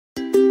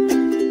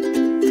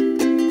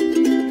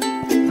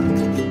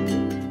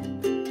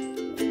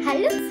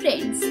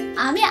Friends,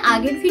 আমি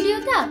আগের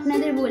ভিডিওতে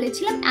আপনাদের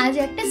বলেছিলাম আজ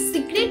একটা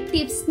সিক্রেট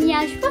টিপস নিয়ে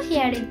আসবো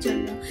হেয়ারের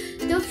জন্য।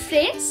 তো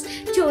ফ্রেন্ডস,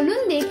 চলুন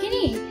দেখে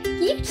নিই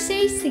কি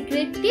সেই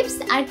সিক্রেট টিপস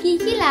আর কি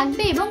কি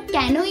লাগবে এবং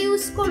কেন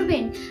ইউজ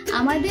করবেন।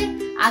 আমাদের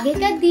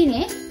আগেকার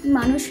দিনে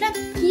মানুষরা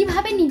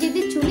কিভাবে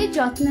নিজেদের চুলের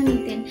যত্ন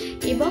নিতেন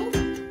এবং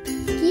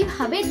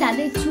কিভাবে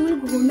তাদের চুল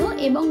ঘন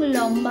এবং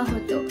লম্বা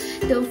হতো।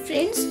 তো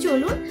ফ্রেন্ডস,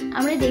 চলুন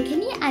আমরা দেখে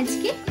নিই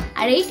আজকে।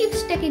 আর এই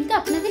টিপসটা কিন্তু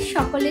আপনাদের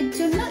সকলের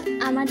জন্য।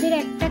 আমাদের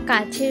একটা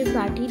কাচের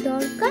বাটি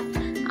দরকার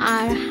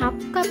আর হাফ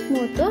কাপ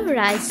মতো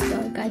রাইস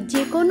দরকার।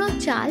 যে কোনো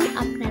চাল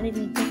আপনারা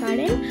নিতে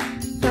পারেন,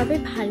 তবে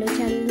ভালো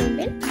চাল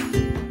নেবেন।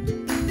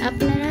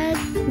 আপনারা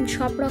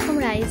সব রকম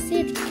রাইসে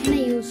এখানে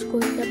ইউজ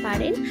করতে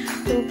পারেন।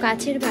 তো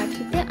কাচের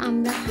বাটিতে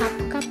আমরা হাফ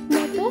কাপ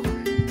মতো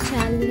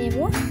চাল নেব।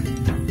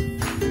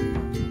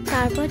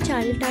 তারপর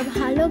চালটা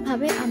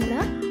ভালোভাবে আমরা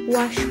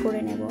ওয়াশ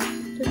করে নেব।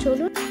 তো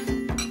চলুন।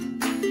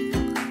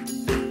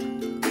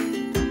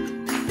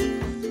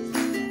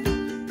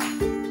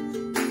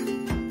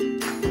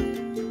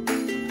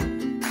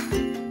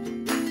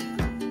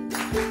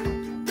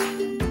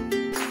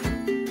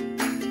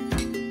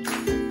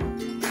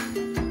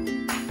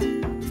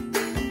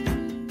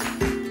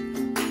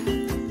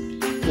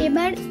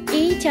 এবার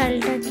এই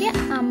চালটাকে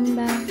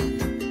আমরা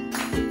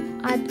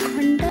আধ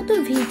ঘন্টা তো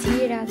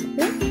ভিজিয়ে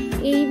রাখবেন।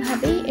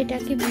 এইভাবেই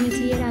এটাকে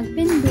ভিজিয়ে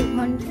রাখবেন 2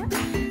 ঘন্টা।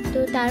 তো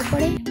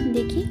তারপরে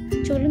দেখি,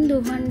 চলুন 2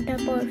 ঘন্টা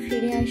পর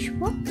ফিরে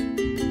আসবো।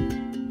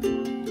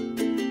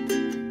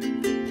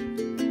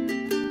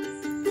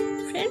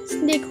 ফ্রেন্ডস,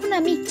 দেখুন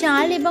আমি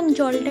চাল এবং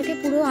জলটাকে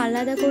পুরো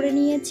আলাদা করে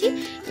নিয়েছি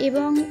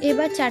এবং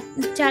এবার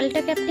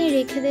চালটাকে আপনি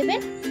রেখে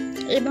দেবেন।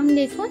 এবং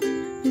দেখুন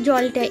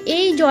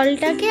এই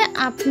জলটাকে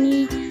আপনি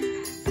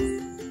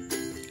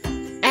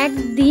 1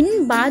 দিন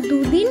বা 2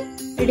 দিন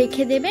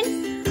রেখে দেবেন,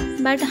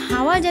 বাট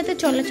হাওয়া যাতে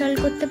চলাচল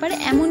করতে পারে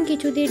এমন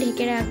কিছু দিয়ে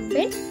ঢেকে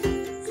রাখবেন।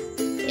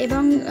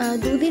 এবং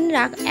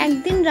 1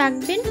 দিন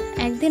রাখবেন।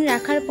 1 দিন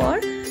রাখার পর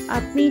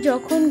আপনি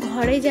যখন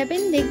ঘরে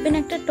যাবেন দেখবেন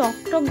একটা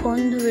টকটক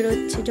গন্ধ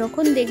বেরোচ্ছে।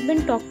 যখন দেখবেন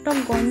টকটক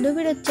গন্ধ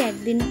বেরোচ্ছে 1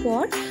 দিন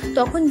পর,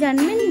 তখন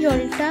জানবেন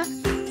জলটা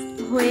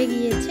হয়ে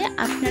গিয়েছে।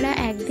 আপনারা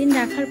 1 দিন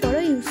রাখার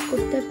পরও ইউজ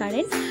করতে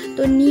পারেন।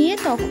 তো নিয়ে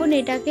তখন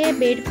এটাকে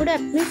বের করে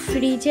আপনি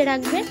ফ্রিজে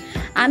রাখবেন।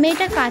 আমি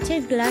এটা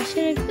কাচের গ্লাসে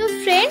রেখে।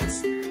 ফ্রেন্ডস,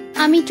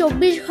 আমি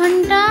 24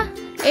 ঘন্টা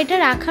এটা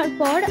রাখার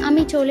পর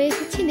আমি চলে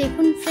এসেছি।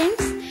 দেখুন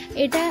ফ্রেন্ডস,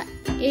 এটা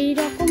এই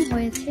রকম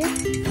হয়েছে।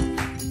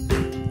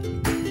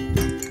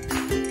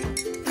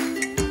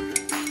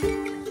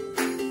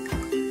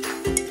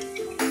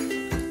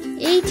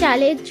 এই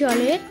চালের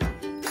জলের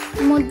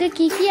মধ্যে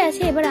কি কি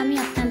আছে এবার আমি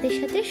আপনাদের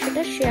সাথে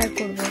সেটা শেয়ার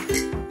করব।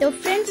 তো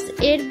ফ্রেন্ডস,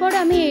 এরপর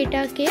আমি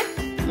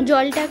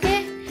জলটাকে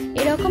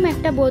এরকম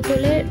একটা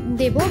বোতলে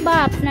দেব, বা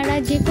আপনারা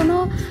যে কোনো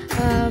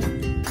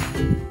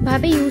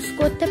ভাবে ইউজ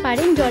করতে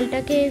পারেন।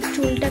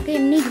 চুলটাকে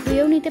এমনি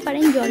ধুয়েও নিতে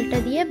পারেন জলটা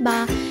দিয়ে, বা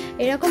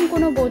এরকম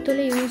কোনো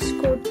বোতলে ইউজ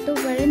করতে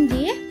পারেন।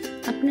 দিয়ে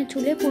আপনার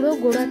চুলে পুরো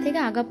গোড়া থেকে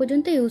আগা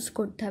পর্যন্ত ইউজ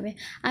করতে হবে।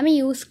 আমি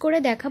ইউজ করে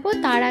দেখাবো,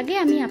 তার আগে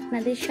আমি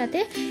আপনাদের সাথে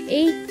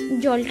এই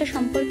জলটা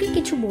সম্পর্কে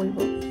কিছু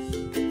বলবো।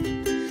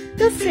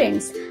 তো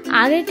ফ্রেন্ডস,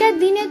 আগেকার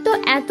দিনে তো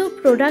এত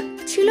প্রোডাক্ট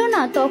ছিল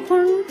না,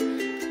 তখন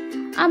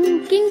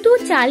কিন্তু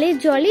চালের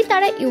জলই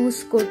তারা ইউজ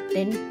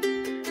করতেন।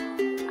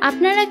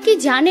 আপনারা কি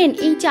জানেন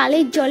এই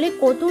চালের জলে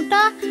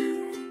কতটা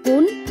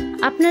গুণ?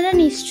 আপনারা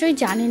নিশ্চয়ই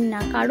জানেন না,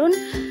 কারণ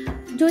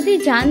যদি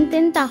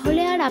জানতেন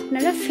তাহলে আর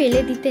আপনারা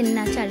ফেলে দিতেন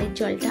না চালের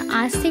জলটা।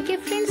 আজ থেকে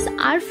ফ্রেন্ডস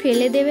আর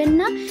ফেলে দেবেন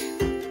না।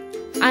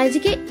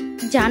 আজকে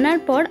জানার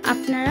পর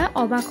আপনারা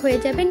অবাক হয়ে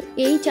যাবেন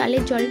এই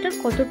চালের জলটার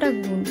কতটা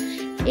গুণ।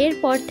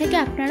 এরপর থেকে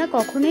আপনারা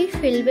কখনোই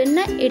ফেলবেন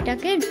না,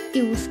 এটাকে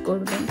ইউজ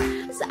করবেন।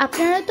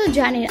 আপনারা তো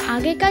জানেন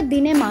আগেকার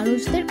দিনে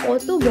মানুষদের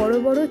কত বড়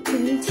বড়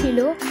চুল ছিল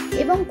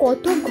এবং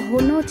কত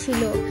ঘন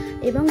ছিল,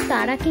 এবং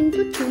তারা কিন্তু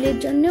চুলের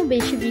জন্যও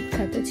বেশি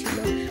বিখ্যাত ছিল।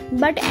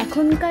 বাট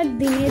এখনকার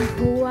দিনে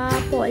ধোঁয়া,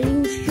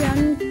 পলিউশন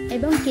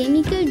এবং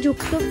কেমিক্যাল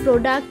যুক্ত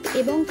প্রোডাক্ট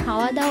এবং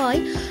খাওয়া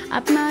দাওয়ায়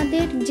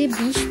আপনাদের যে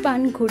বিষ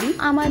পান করি,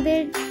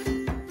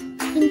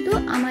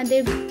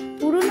 আমাদের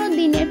পুরনো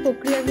দিনের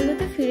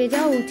প্রক্রিয়াগুলোতে ফিরে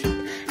যাওয়া উচিত।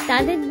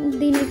 তাদের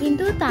দিনে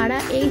কিন্তু তারা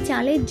এই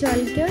চালের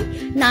জলকে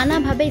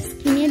নানাভাবে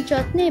স্কিনের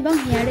যত্নে এবং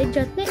হেয়ারের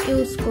যত্নে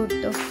ইউজ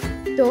করতো।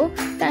 তো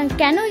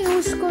কেন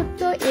ইউজ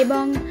করতো?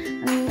 এবং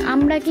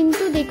আমরা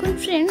কিন্তু দেখুন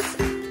ফ্রেন্ডস,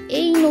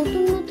 এই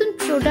নতুন নতুন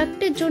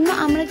প্রোডাক্টের জন্য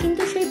আমরা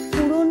কিন্তু সেই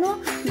পুরনো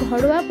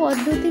ঘরোয়া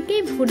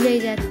পদ্ধতিকেই ভুলে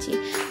যাচ্ছি।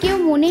 কেউ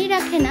মনেই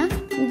রাখে না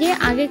যে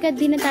আগেকার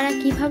দিনে তারা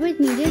কিভাবে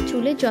নিজের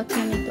চুলের যত্ন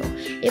নিত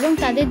এবং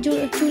তাদের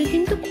চুল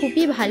কিন্তু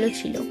খুবই ভালো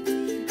ছিল।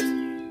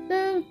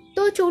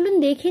 তো চলুন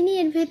দেখে নিই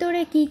এর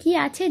ভেতরে কি কি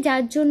আছে,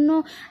 যার জন্য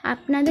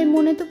আপনাদের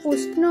মনে তো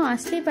প্রশ্ন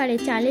আসতেই পারে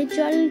চালের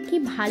জল কি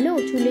ভালো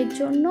চুলের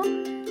জন্য,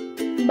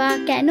 বা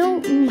কেন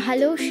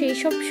ভালো, সেই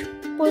সব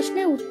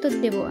প্রশ্নের উত্তর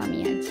দেব আমি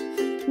আজ।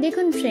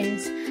 দেখুন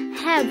ফ্রেন্ডস,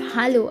 হ্যাঁ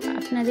ভালো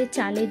আপনাদের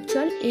চালের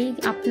জল, এই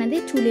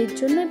আপনাদের চুলের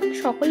জন্য এবং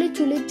সকলের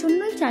চুলের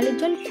জন্যই চালের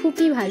জল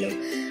খুবই ভালো।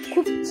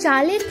 খুব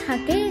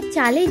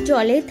চালের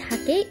জলে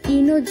থাকে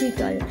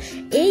ইনোজিটল।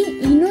 এই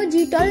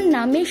ইনোজিটল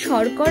নামে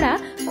শর্করা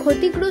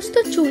ক্ষতিগ্রস্ত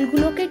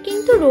চুলগুলোকে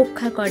কিন্তু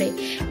রক্ষা করে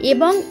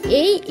এবং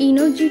এই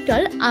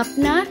ইনোজিটল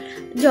আপনার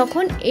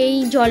যখন এই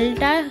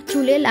জলটা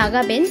চুলে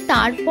লাগাবেন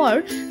তারপর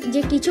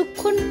যে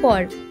কিছুক্ষণ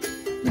পর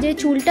যে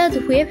চুলটা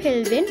ধুয়ে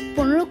ফেলবেন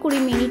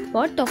 15-20 মিনিট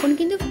পর, তখন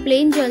কিন্তু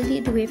প্লেন জল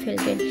দিয়ে ধুয়ে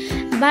ফেলবেন।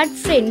 বাট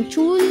ফ্রেন্ড,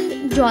 চুল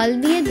জল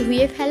দিয়ে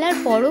ধুয়ে ফেলার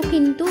পরও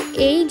কিন্তু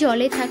এই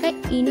জলে থাকা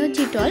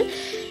ইনোজিটল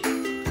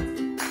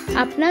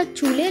আপনার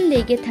চুলে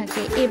লেগে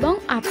থাকে এবং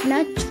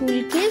আপনার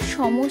চুলকে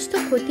সমস্ত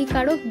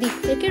ক্ষতিকারক দিক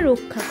থেকে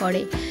রক্ষা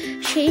করে।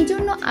 সেই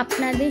জন্য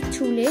আপনাদের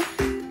চুলে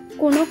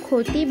কোনো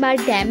ক্ষতি বা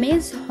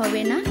ড্যামেজ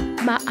হবে না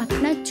বা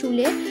আপনার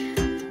চুলে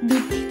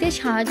বৃদ্ধিতে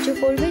সাহায্য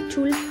করবে,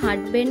 চুল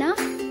ফাটবে না।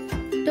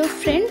 তো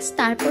ফ্রেন্ডস,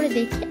 তারপরে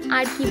দেখি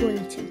আর কি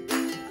বলছেন।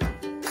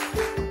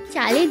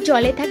 চালের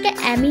জলে থাকে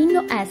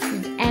অ্যামিনো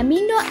অ্যাসিড।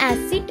 অ্যামিনো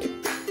অ্যাসিড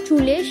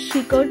চুলের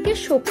শিকড়কে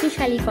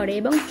শক্তিশালী করে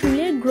এবং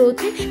চুলের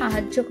গ্রোথে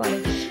সাহায্য করে,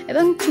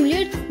 এবং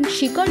চুলের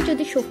শিকড়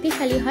যদি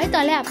শক্তিশালী হয়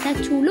তাহলে আপনার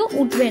চুলও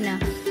উঠবে না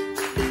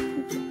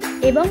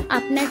এবং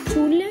আপনার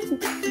চুল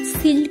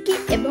সিল্কি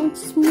এবং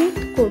স্মুথ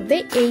করবে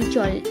এই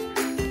জল।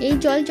 এই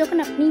জল যখন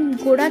আপনি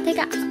গোড়া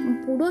থেকে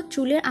পুরো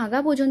চুলের আগা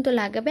পর্যন্ত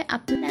লাগাবে,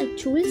 আপনার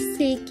চুল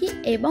সিল্কি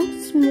এবং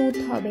স্মুথ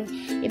হবে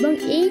এবং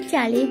এই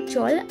চালের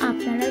জল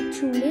আপনারা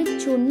চুলের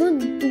জন্য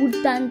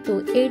দুর্দান্ত।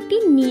 এটি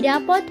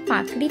নিরাপদ,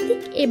 প্রাকৃতিক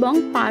এবং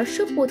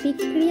পার্শ্ব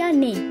প্রতিক্রিয়া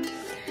নেই,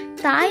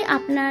 তাই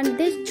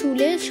আপনাদের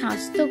চুলের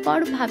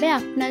স্বাস্থ্যকরভাবে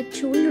আপনার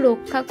চুল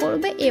রক্ষা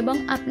করবে এবং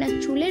আপনার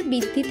চুলের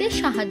বৃদ্ধিতে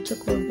সাহায্য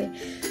করবে।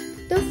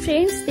 তো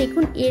ফ্রেন্ডস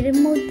দেখুন, এর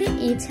মধ্যে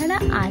এছাড়া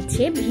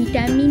আছে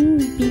ভিটামিন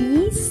বি,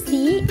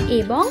 সি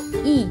এবং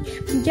ই,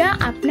 যা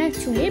আপনার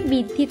চুলের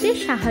বৃদ্ধিতে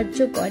সাহায্য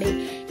করে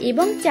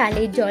এবং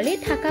চালের জলে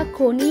থাকা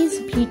খনিজ,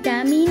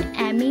 ভিটামিন,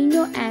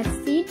 অ্যামিনো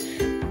অ্যাসিড,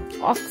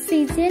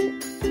 অক্সিজেন,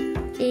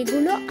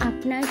 এগুলো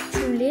আপনার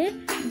চুলে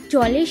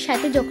জলের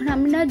সাথে যখন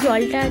আমরা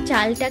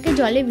চালটাকে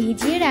জলে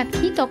ভিজিয়ে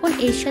রাখি তখন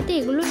এর সাথে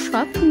এগুলো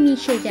সব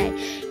মিশে যায়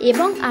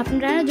এবং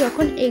আপনারা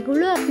যখন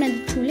এগুলো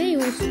আপনাদের চুলে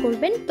ইউজ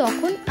করবেন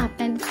তখন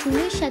আপনাদের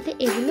চুলের সাথে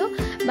এগুলো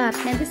বা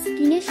আপনাদের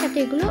স্কিনের সাথে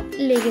এগুলো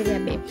লেগে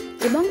যাবে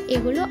এবং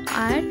এগুলো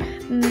আর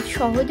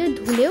সহজে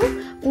ধুলেও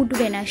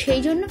উঠবে না।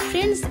 সেই জন্য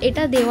ফ্রেন্ডস,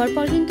 এটা দেওয়ার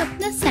পর কিন্তু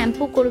আপনারা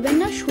শ্যাম্পু করবেন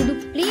না, শুধু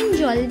প্লেন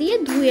জল দিয়ে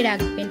ধুয়ে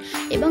রাখবেন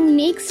এবং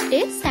নেক্সট ডে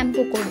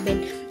শ্যাম্পু করবেন।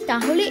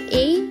 তাহলে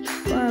এই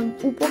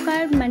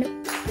উপকার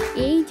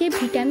এই যে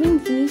ভিটামিন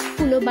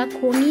জিনিসগুলো বা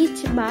খনিজ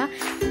বা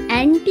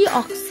অ্যান্টি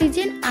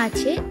অক্সিজেন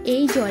আছে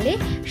এই জলে,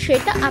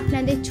 সেটা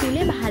আপনাদের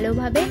চুলে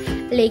ভালোভাবে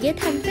লেগে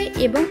থাকবে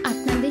এবং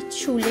আপনাদের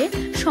চুলে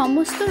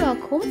সমস্ত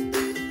রকম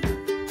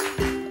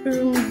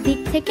দিক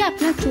থেকে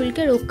আপনার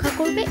চুলকে রক্ষা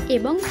করবে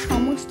এবং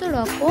সমস্ত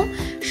রকম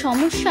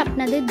সমস্যা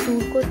আপনাদের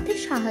দূর করতে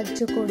সাহায্য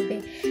করবে।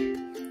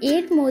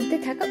 এর মধ্যে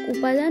থাকা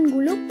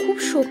উপাদানগুলো খুব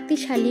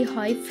শক্তিশালী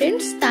হয়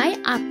ফ্রেন্ডস, তাই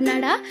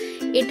আপনারা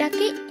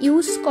এটাকে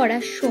ইউজ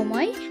করার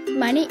সময়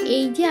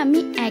এই যে আমি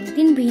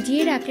একদিন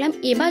ভিজিয়ে রাখলাম,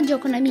 এবার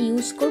যখন আমি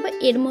ইউজ করব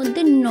এর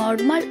মধ্যে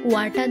নর্মাল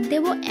ওয়াটার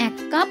দেব 1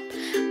 কাপ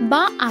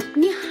বা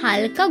আপনি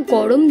হালকা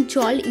গরম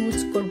জল ইউজ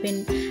করবেন।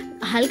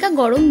 হালকা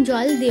গরম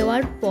জল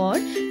দেওয়ার পর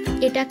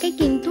এটাকে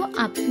কিন্তু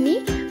আপনি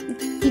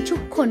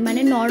কিছুক্ষণ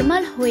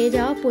নর্মাল হয়ে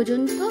যাওয়া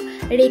পর্যন্ত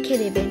রেখে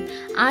দেবেন।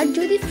 আর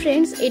যদি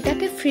ফ্রেন্ডস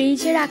এটাকে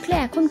ফ্রিজে রাখলে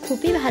এখন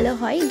খুবই ভালো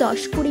হয়,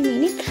 10-20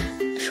 মিনিট।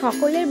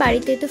 সকলের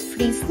বাড়িতে তো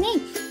ফ্রিজ নেই,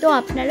 তো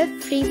আপনারা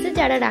ফ্রিজে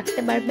যারা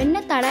রাখতে পারবেন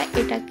না তারা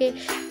এটাকে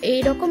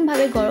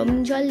এইরকমভাবে গরম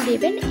জল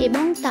দেবেন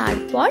এবং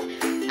তারপর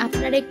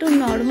আপনারা একটু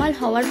নর্মাল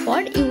হওয়ার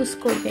পর ইউজ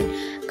করবেন।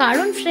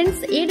 কারণ ফ্রেন্ডস,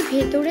 এর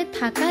ভেতরে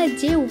থাকা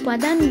যে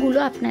উপাদানগুলো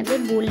আপনাদের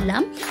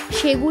বললাম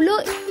সেগুলো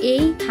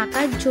এই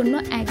থাকার জন্য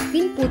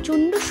একদিন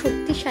প্রচণ্ড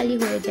শক্তিশালী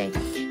হয়ে যায়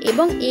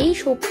এবং এই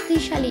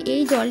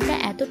জলটা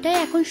এতটাই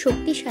এখন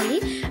শক্তিশালী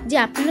যে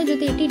আপনারা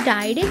যদি এটি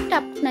ডাইরেক্ট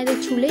আপনাদের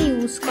চুলে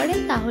ইউজ করেন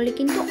তাহলে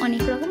কিন্তু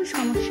অনেক রকম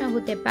সমস্যা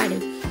হতে পারে।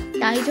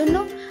 তাই জন্য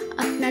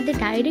আপনাদের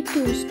ডাইরেক্ট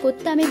ইউজ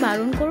করতে আমি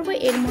বারণ করব।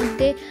 এর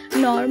মধ্যে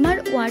নর্মাল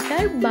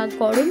ওয়াটার বা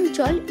গরম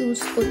জল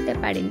ইউজ করতে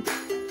পারেন।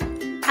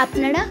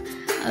 আপনারা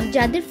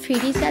যাদের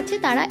ফ্রিজ আছে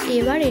তারা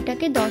এবার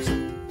এটাকে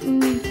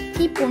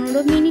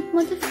 10-15 মিনিট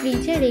মতো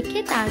ফ্রিজে রেখে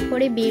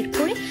তারপরে বের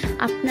করে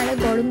আপনারা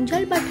গরম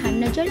জল বা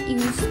ঠান্ডা জল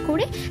ইউজ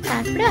করে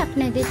তারপরে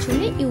আপনাদের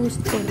চুলে ইউজ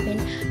করবেন।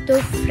 তো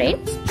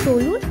ফ্রেন্ডস,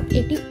 চলুন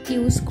এটি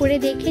ইউজ করে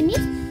দেখে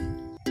নিই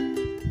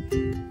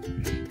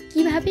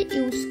কিভাবে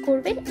ইউজ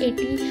করবেন।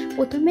 এটি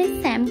প্রথমে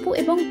শ্যাম্পু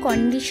এবং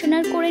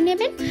কন্ডিশনার করে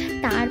নেবেন,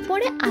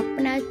 তারপরে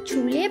আপনার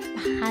চুলে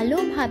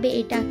ভালোভাবে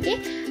এটাকে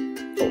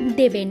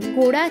দেবেন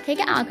গোড়া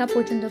থেকে আগা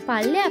পর্যন্ত।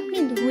 পারলে আপনি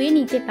ধুয়ে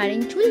নিতে পারেন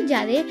চুল।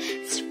 যাদের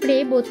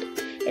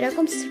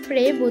এরকম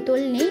স্প্রে বোতল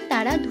নেই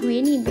তারা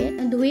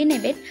ধুয়ে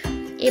নেবেন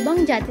এবং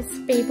যাদের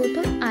স্প্রে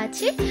বোতল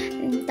আছে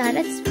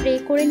তারা স্প্রে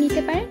করে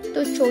নিতে পারেন। তো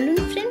চলুন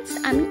ফ্রেন্ডস,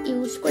 আমি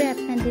ইউজ করে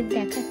আপনাদের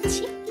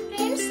দেখাচ্ছি।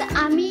 ফ্রেন্ডস,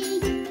 আমি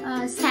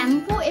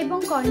শ্যাম্পু এবং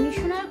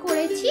কন্ডিশনার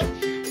করেছি।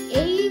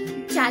 এই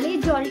চালের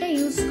জলটা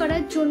ইউজ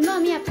করার জন্য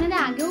আমি আপনাদের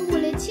আগেও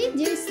বলেছি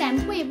যে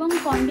শ্যাম্পু এবং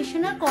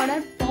কন্ডিশনার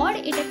করার পর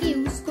এটাকে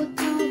ইউজ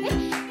করতে হবে।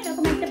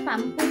 এরকম একটা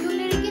পাম্প বোতল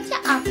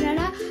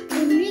আপনারা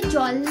এমনি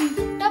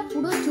জলটা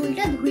পুরো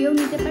চুলটা ধুয়েও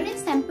নিতে পারেন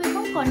শ্যাম্পু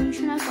এবং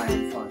কন্ডিশনার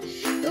করার পর।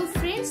 তো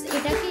ফ্রেন্ডস,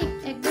 এটাকে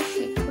একবার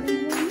শেক করে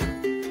নেবেন।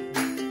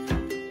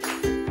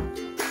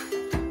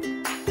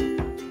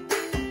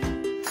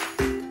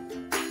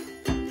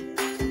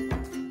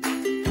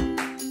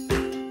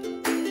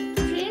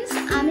 ফ্রেন্ডস,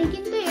 আমি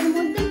কিন্তু এর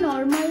মধ্যে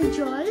নর্মাল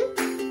জল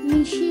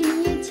মিশিয়ে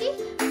নিয়েছি,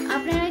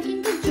 আপনারা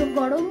কিন্তু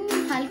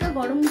হালকা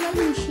গরম জল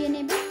মিশিয়ে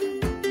নেবেন।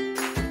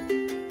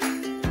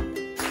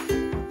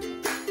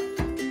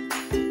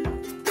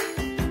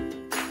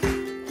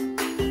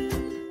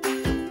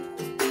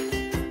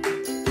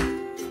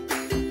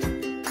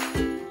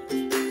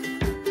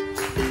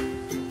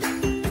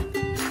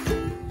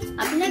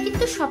 আপনারা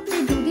কিন্তু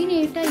সপ্তাহে 2 দিন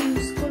এটা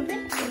ইউজ করবেন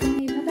এবং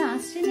এইভাবে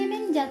আঁচড়ে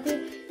নেবেন যাতে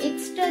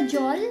এক্সট্রা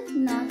জল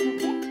না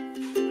থাকে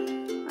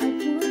আর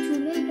পুরো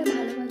চুলে এটা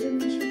ভালোভাবে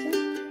মিশে যায়।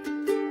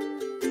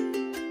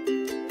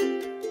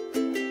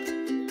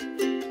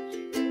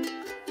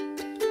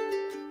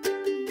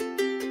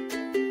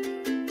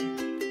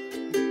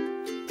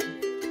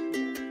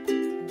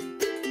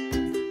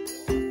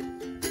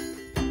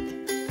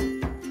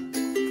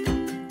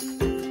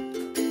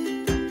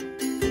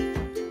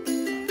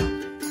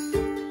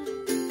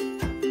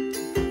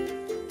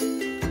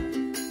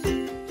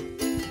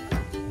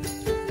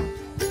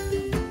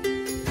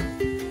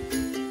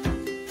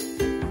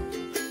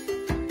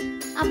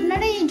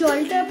 আপনারা এই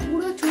জলটা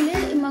পুরো চুলে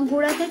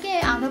গোড়া থেকে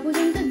আগা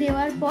পর্যন্ত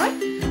দেওয়ার পর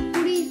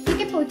 20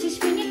 থেকে 25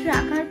 মিনিট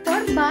রাখার পর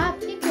বা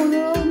আপনি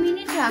 15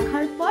 মিনিট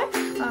রাখার পর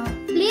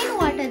প্লেন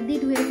ওয়াটার দিয়ে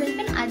ধুয়ে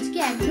ফেলবেন। আজকে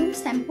একদম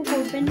শ্যাম্পু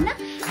করবেন না,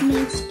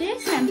 নেক্সট ডে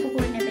শ্যাম্পু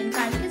করে নেবেন,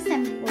 কালকে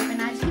শ্যাম্পু করবেন,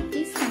 আজকে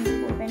প্লিজ শ্যাম্পু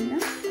করবেন না।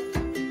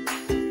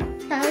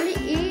 তাহলে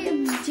এই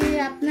যে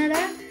আপনারা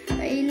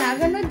এই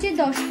লাগানোর যে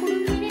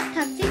 10-20 মিনিট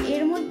থাকছে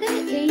এর মধ্যে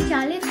এই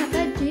চালে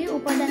থাকা যে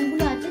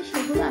উপাদানগুলো আছে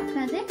সেগুলো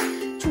আপনাদের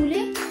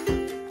চুলে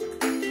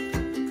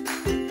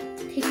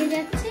থেকে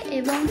যাচ্ছে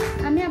এবং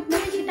আমি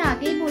আপনাদের সেটা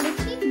আগেই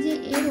বলেছি যে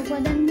এর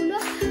উপাদানগুলো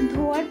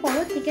ধোয়ার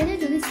পরও থেকে যায়।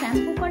 যদি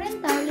শ্যাম্পু করেন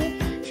তাহলে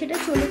সেটা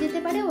চলে যেতে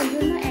পারে, ওই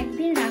জন্য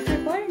একদিন রাখার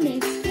পর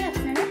নেক্সট ডে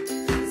আপনারা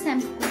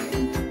শ্যাম্পু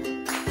করবেন।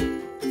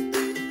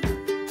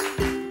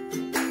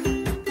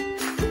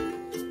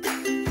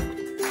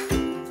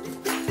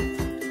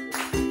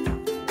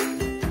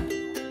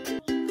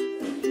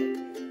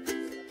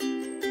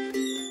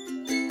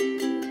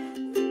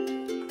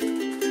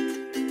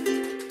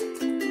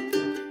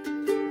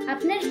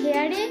 আপনার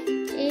হেয়ারে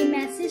এই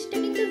ম্যাসেজটা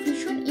কিন্তু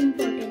ভীষণ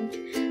ইম্পর্টেন্ট,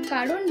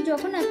 কারণ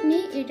যখন আপনি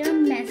এটা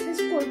ম্যাসেজ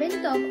করবেন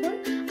তখন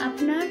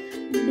আপনার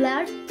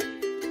ব্লাড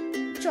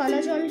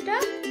চলাচলটা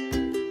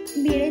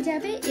বেড়ে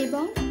যাবে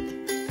এবং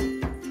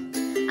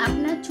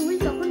আপনার চুল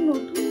তখন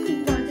নতুন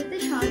গজাতে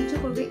সাহায্য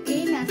করবে।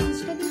 এই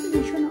ম্যাসেজটা কিন্তু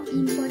ভীষণ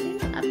ইম্পর্টেন্ট।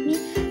 আপনি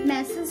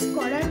ম্যাসেজ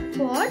করার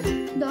পর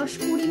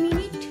 10-20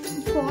 মিনিট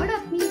পর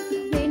আপনি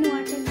প্লেন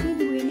ওয়াটার দিয়ে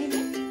ধুয়ে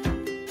নেবেন।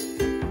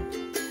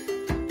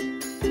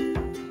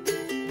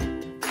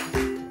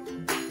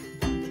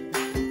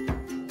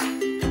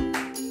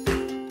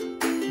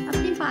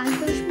 আপনি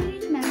 5-10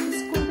 মিনিট ম্যাসেজ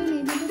করবেন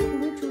এইভাবে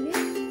পুরো চুলে।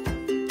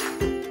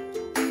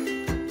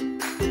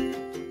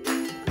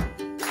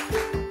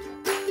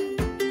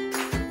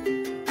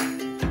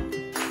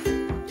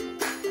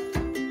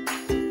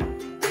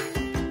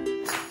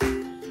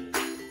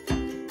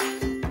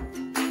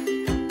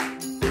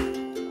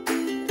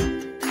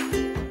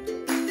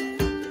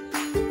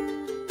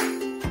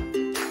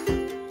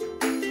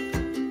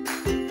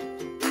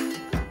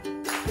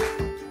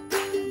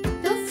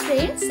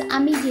 ফ্রেন্ডস,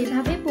 আমি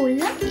যেভাবে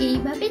বললাম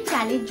এইভাবে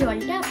চালের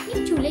জলটা আপনি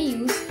চুলে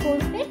ইউজ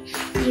করবেন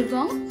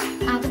এবং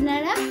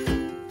আপনারা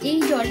এই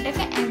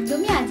জলটাকে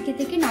একদমই আজকে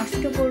থেকে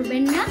নষ্ট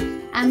করবেন না।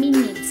 আমি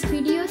নেক্সট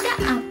ভিডিওতে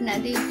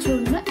আপনাদের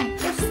জন্য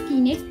একটা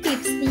স্কিনের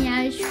টিপস নিয়ে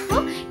আসবো,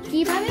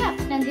 কিভাবে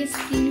আপনাদের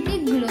স্কিনকে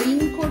গ্লোয়িং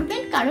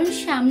করবেন, কারণ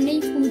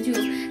সামনেই পুজো,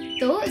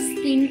 তো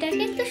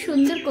স্কিনটাকে তো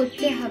সুন্দর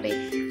করতে হবে।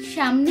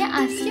 সামনে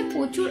আসছে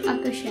প্রচুর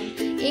অকেশন,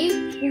 এই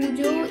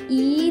পুজো,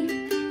 ঈদ,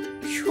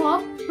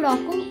 সব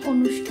রকম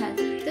অনুষ্ঠান,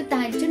 তো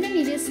তার জন্য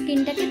নিজের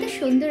স্কিনটাকে তো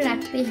সুন্দর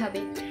রাখতেই হবে।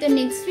 তো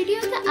নেক্সট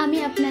ভিডিওতে আমি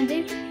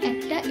আপনাদের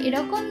একটা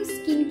এরকম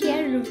স্কিন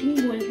কেয়ার রুটিন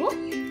বলবো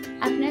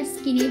আপনার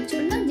স্কিনের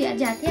জন্য,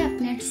 যাতে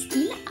আপনার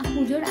স্কিন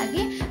পুজোর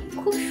আগে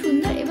খুব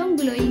সুন্দর এবং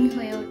গ্লোয়িং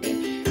হয়ে ওঠে।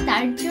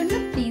 তার জন্য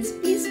প্লিজ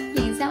প্লিজ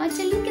প্লিজ আমার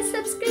চ্যানেলকে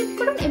সাবস্ক্রাইব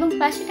করুন এবং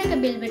পাশে থাকা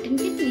বেল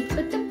বাটনকে ক্লিক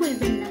করতে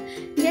ভুলবেন না,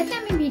 যাতে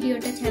আমি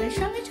ভিডিওটা ছাড়ার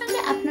সঙ্গে সঙ্গে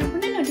আপনার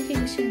ফোনে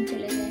নোটিফিকেশন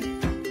চলে যায়।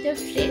 তো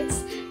ফ্রেন্ডস,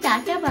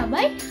 টাটা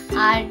বাবাই।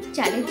 আর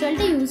চালের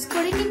জলটা ইউজ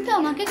করে কিন্তু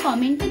আমাকে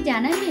কমেন্টে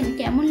জানাবেন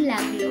কেমন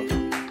লাগলো,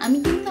 আমি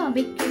কিন্তু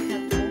অপেক্ষায়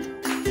থাকবো।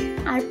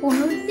 আর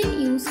 15 দিন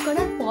ইউজ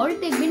করার পর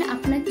দেখবেন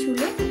আপনার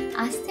চুলে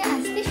আস্তে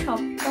আস্তে সব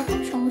রকম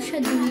সমস্যা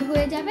দূর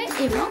হয়ে যাবে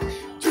এবং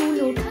চুল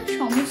ওঠা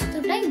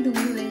সমস্তটাই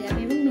দূর হয়ে যাবে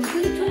এবং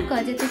নতুন চুল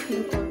গজাতে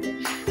শুরু করবে।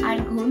 আর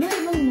ঘন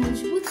এবং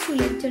মজবুত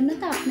চুলের জন্য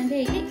তো আপনাদের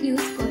এটা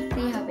ইউজ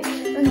করতেই হবে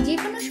এবং যে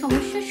কোনো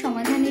সমস্যার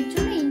সমাধানের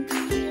জন্য এই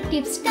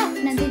টিপসটা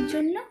আপনাদের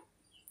জন্য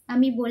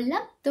আমি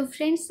বললাম। তো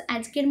ফ্রেন্ডস,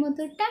 আজকের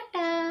মতো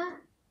টাটা।